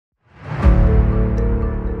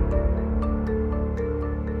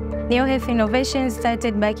Neohealth Innovation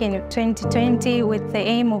started back in 2020 with the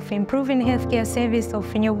aim of improving healthcare service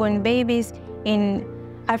of newborn babies in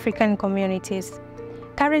African communities.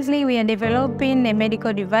 Currently, we are developing a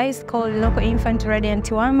medical device called Local Infant Radiant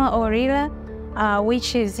Warmer, or RILA,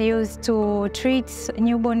 which is used to treat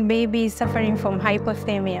newborn babies suffering from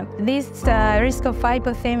hypothermia. This risk of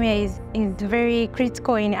hypothermia is very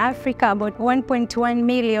critical in Africa. About 1.1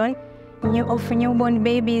 million of newborn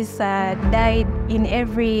babies died in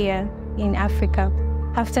every year in Africa.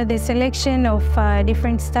 After the selection of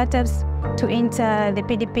different startups to enter the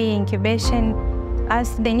PDP incubation,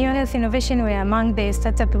 as the Neohealth Innovation were among the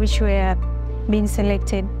startups which were being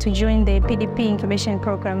selected to join the PDP incubation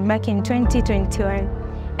program back in 2021.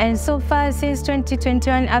 And so far, since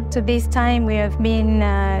 2021 up to this time, we have been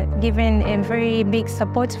given a very big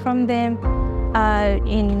support from them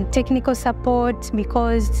in technical support,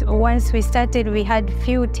 because once we started, we had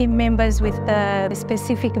few team members with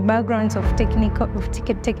specific backgrounds of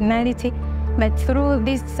technicality. But through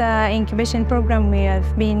this incubation program, we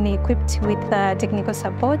have been equipped with technical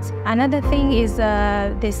support. Another thing is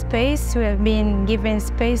the space. We have been given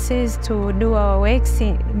spaces to do our works,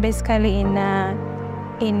 basically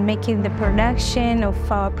in making the production of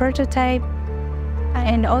our prototype.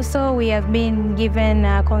 And also we have been given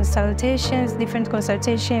consultations, different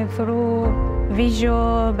consultations through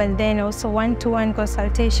visual, but then also one-to-one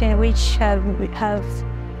consultation, which have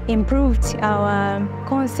improved our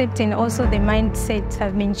concept, and also the mindset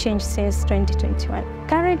have been changed since 2021.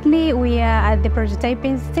 Currently, we are at the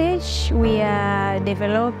prototyping stage. We are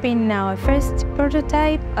developing our first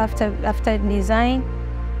prototype after design,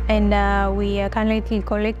 and we are currently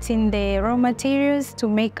collecting the raw materials to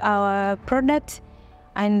make our product.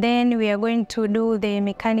 And then we are going to do the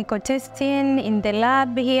mechanical testing in the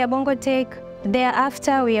lab here at Bongo Tech.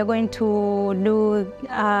 Thereafter, we are going to do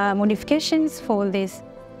modifications for this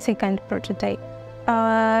second prototype.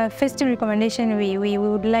 First recommendation, we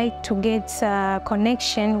would like to get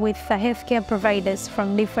connection with healthcare providers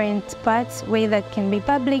from different parts, whether it can be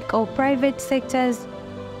public or private sectors,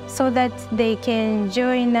 so that they can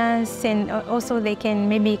join us, and also they can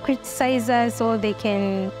maybe criticize us, or they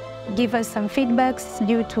can give us some feedbacks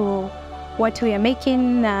due to what we are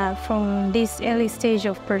making from this early stage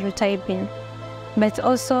of prototyping. But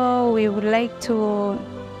also we would like to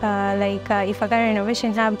Hypothermia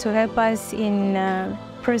Innovation Hub to help us in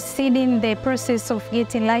proceeding the process of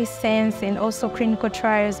getting license and also clinical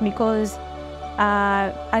trials, because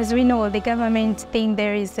as we know, the government think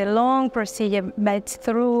there is a long procedure, but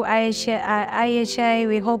through IHI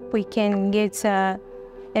we hope we can get a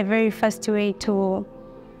very fast way to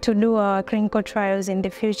do our clinical trials in the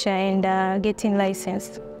future and getting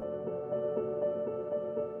licensed.